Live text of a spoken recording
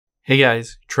Hey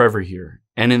guys, Trevor here,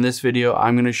 and in this video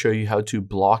I'm going to show you how to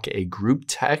block a group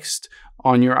text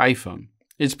on your iPhone.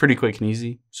 It's pretty quick and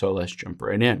easy, so let's jump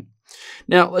right in.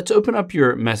 Now let's open up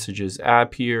your Messages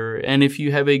app here, and if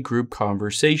you have a group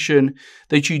conversation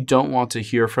that you don't want to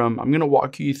hear from, I'm going to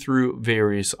walk you through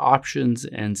various options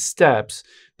and steps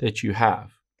that you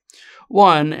have.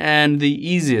 One, and the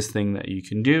easiest thing that you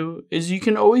can do, is you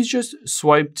can always just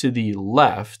swipe to the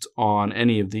left on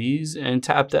any of these and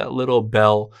tap that little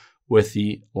bell with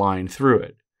the line through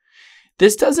it.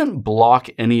 This doesn't block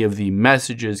any of the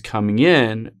messages coming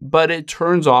in, but it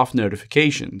turns off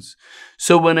notifications.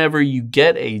 So whenever you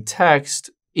get a text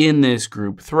in this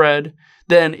group thread,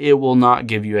 then it will not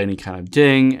give you any kind of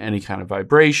ding, any kind of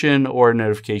vibration, or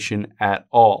notification at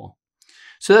all.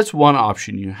 So that's one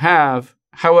option you have.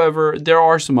 However, there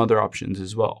are some other options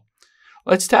as well.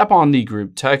 Let's tap on the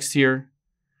group text here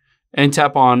and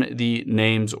tap on the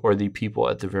names or the people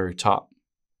at the very top.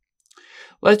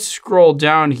 Let's scroll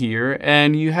down here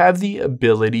and you have the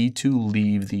ability to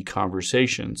leave the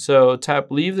conversation. So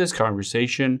tap leave this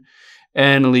conversation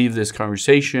and leave this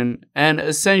conversation, and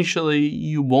essentially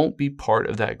you won't be part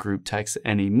of that group text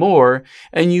anymore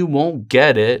and you won't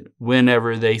get it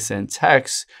whenever they send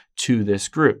text to this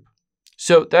group.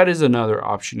 So that is another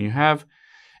option you have.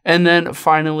 And then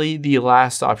finally, the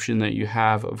last option that you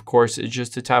have, of course, is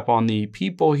just to tap on the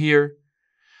people here.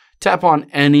 Tap on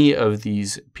any of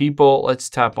these people. Let's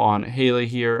tap on Haley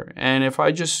here. And if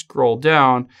I just scroll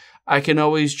down, I can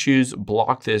always choose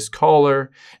block this caller.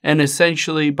 And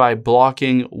essentially by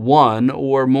blocking one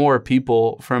or more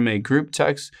people from a group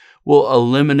text will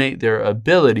eliminate their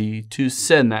ability to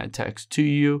send that text to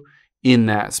you in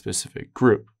that specific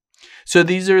group. So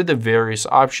these are the various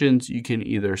options. You can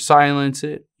either silence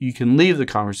it, you can leave the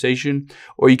conversation,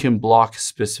 or you can block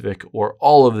specific or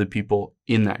all of the people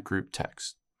in that group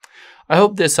text. I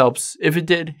hope this helps. If it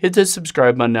did, hit the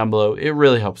subscribe button down below. It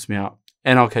really helps me out,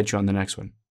 and I'll catch you on the next one.